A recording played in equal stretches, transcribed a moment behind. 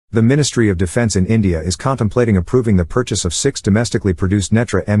The Ministry of Defence in India is contemplating approving the purchase of 6 domestically produced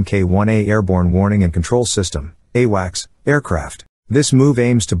Netra Mk-1A Airborne Warning and Control System (AWACS) aircraft. This move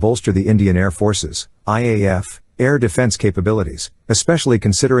aims to bolster the Indian Air Force's (IAF) air defence capabilities, especially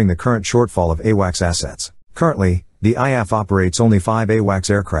considering the current shortfall of AWACS assets. Currently, the IAF operates only 5 AWACS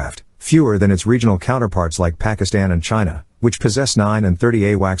aircraft, fewer than its regional counterparts like Pakistan and China, which possess 9 and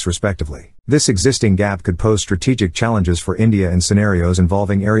 30 AWACS respectively. This existing gap could pose strategic challenges for India in scenarios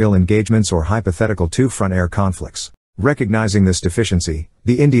involving aerial engagements or hypothetical two-front air conflicts. Recognizing this deficiency,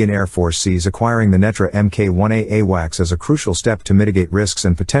 the Indian Air Force sees acquiring the Netra Mk-1A AWACS as a crucial step to mitigate risks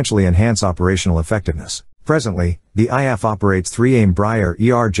and potentially enhance operational effectiveness. Presently, the IAF operates 3 Embraer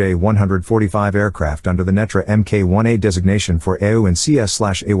ERJ-145 aircraft under the Netra Mk-1A designation for AU and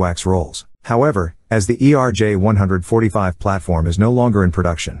CS/AWACS roles. However, as the ERJ-145 platform is no longer in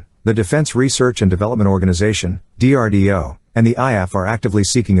production, the Defense Research and Development Organization, DRDO, and the IAF are actively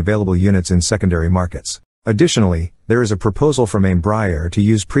seeking available units in secondary markets. Additionally, there is a proposal from Embraer to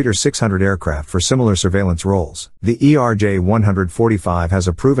use Praetor 600 aircraft for similar surveillance roles. The ERJ-145 has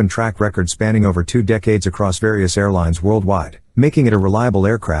a proven track record spanning over 2 decades across various airlines worldwide, making it a reliable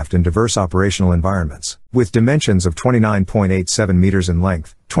aircraft in diverse operational environments. With dimensions of 29.87 meters in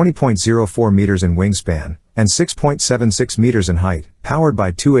length, 20.04 meters in wingspan, and 6.76 meters in height, powered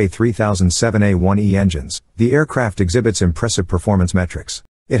by 2 A3007A1E engines, the aircraft exhibits impressive performance metrics.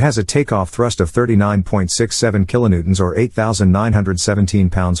 It has a takeoff thrust of 39.67 kilonewtons or 8,917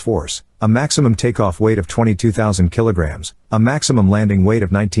 pounds force, a maximum takeoff weight of 22,000 kilograms, a maximum landing weight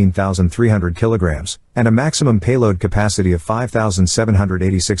of 19,300 kilograms, and a maximum payload capacity of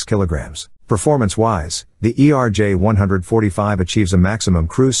 5,786 kilograms. Performance-wise, the ERJ-145 achieves a maximum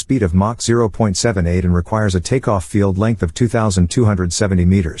cruise speed of Mach 0.78 and requires a takeoff field length of 2,270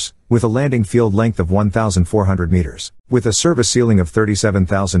 meters, with a landing field length of 1,400 meters. With a service ceiling of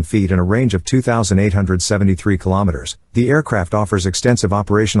 37,000 feet and a range of 2,873 kilometers, the aircraft offers extensive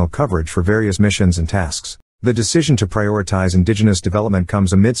operational coverage for various missions and tasks. The decision to prioritize indigenous development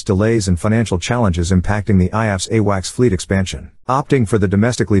comes amidst delays and financial challenges impacting the IAF's AWACS fleet expansion. Opting for the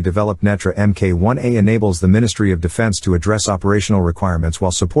domestically developed Netra Mk-1A enables the Ministry of Defence to address operational requirements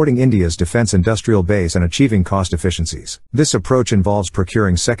while supporting India's defence industrial base and achieving cost efficiencies. This approach involves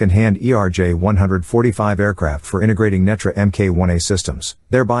procuring second-hand ERJ-145 aircraft for integrating Netra Mk-1A systems,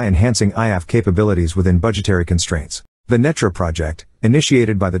 thereby enhancing IAF capabilities within budgetary constraints. The Netra project,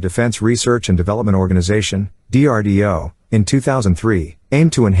 initiated by the Defense Research and Development Organization, DRDO, in 2003,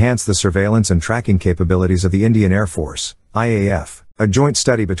 aimed to enhance the surveillance and tracking capabilities of the Indian Air Force, IAF. A joint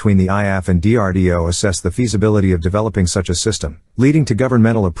study between the IAF and DRDO assessed the feasibility of developing such a system, leading to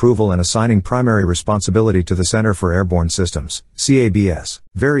governmental approval and assigning primary responsibility to the Center for Airborne Systems, CABS.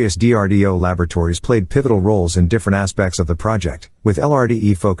 Various DRDO laboratories played pivotal roles in different aspects of the project, with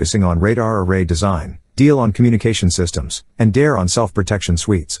LRDE focusing on radar array design, DEAL on communication systems, and DARE on self-protection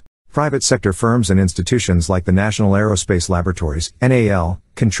suites. Private sector firms and institutions like the National Aerospace Laboratories, NAL,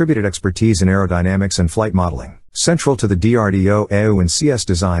 contributed expertise in aerodynamics and flight modeling. Central to the DRDO AU and CS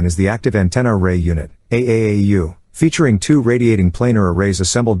design is the Active Antenna Array Unit, AAAU, featuring 2 radiating planar arrays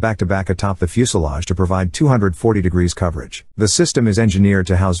assembled back-to-back atop the fuselage to provide 240 degrees coverage. The system is engineered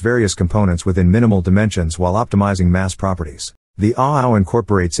to house various components within minimal dimensions while optimizing mass properties. The AAU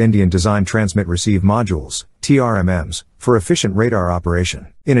incorporates Indian Design Transmit-Receive Modules, TRMMs, for efficient radar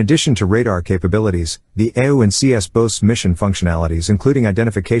operation. In addition to radar capabilities, the AU and CS boasts mission functionalities including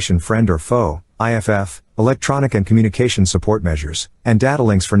identification friend or foe, IFF, electronic and communication support measures, and data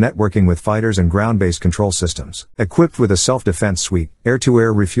links for networking with fighters and ground-based control systems. Equipped with a self-defense suite,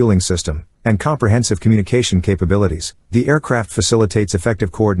 air-to-air refueling system, and comprehensive communication capabilities, the aircraft facilitates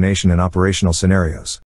effective coordination in operational scenarios.